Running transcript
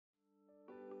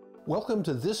Welcome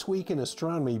to This Week in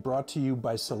Astronomy, brought to you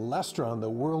by Celestron,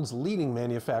 the world's leading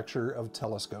manufacturer of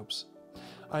telescopes.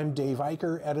 I'm Dave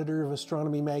Eicher, editor of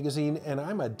Astronomy magazine, and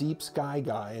I'm a deep sky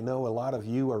guy. I know a lot of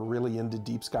you are really into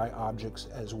deep sky objects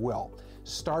as well.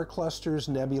 Star clusters,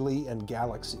 nebulae, and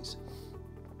galaxies.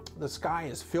 The sky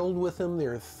is filled with them.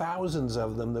 There are thousands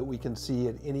of them that we can see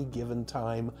at any given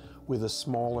time with a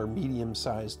small or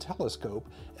medium-sized telescope.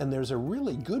 And there's a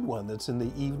really good one that's in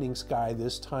the evening sky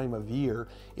this time of year.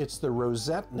 It's the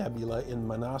Rosette Nebula in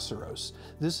Monoceros.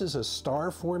 This is a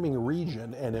star-forming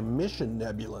region, an emission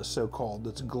nebula, so-called,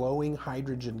 that's glowing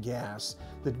hydrogen gas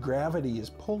that gravity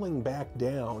is pulling back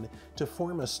down to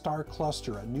form a star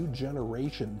cluster, a new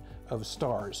generation of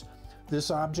stars. This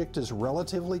object is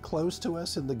relatively close to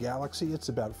us in the galaxy. It's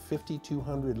about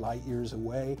 5,200 light years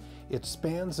away. It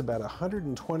spans about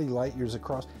 120 light years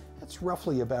across. That's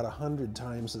roughly about 100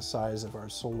 times the size of our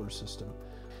solar system.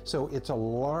 So it's a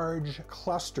large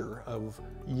cluster of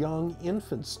young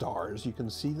infant stars. You can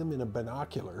see them in a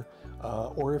binocular,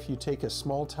 or if you take a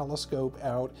small telescope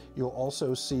out, you'll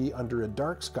also see under a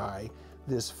dark sky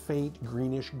this faint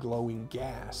greenish glowing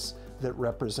gas that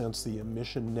represents the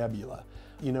emission nebula.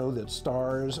 You know that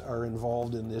stars are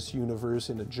involved in this universe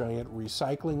in a giant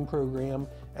recycling program,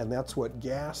 and that's what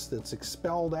gas that's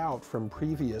expelled out from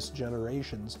previous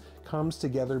generations comes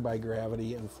together by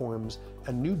gravity and forms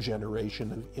a new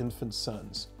generation of infant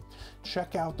suns.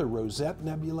 Check out the Rosette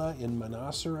Nebula in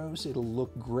Monoceros. It'll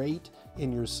look great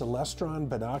in your Celestron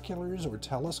binoculars or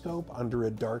telescope under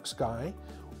a dark sky,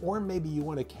 or maybe you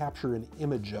want to capture an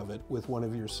image of it with one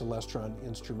of your Celestron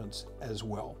instruments as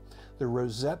well. The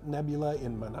Rosette Nebula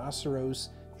in Monoceros,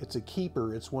 it's a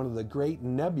keeper. It's one of the great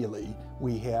nebulae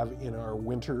we have in our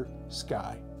winter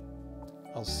sky.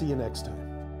 I'll see you next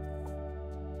time.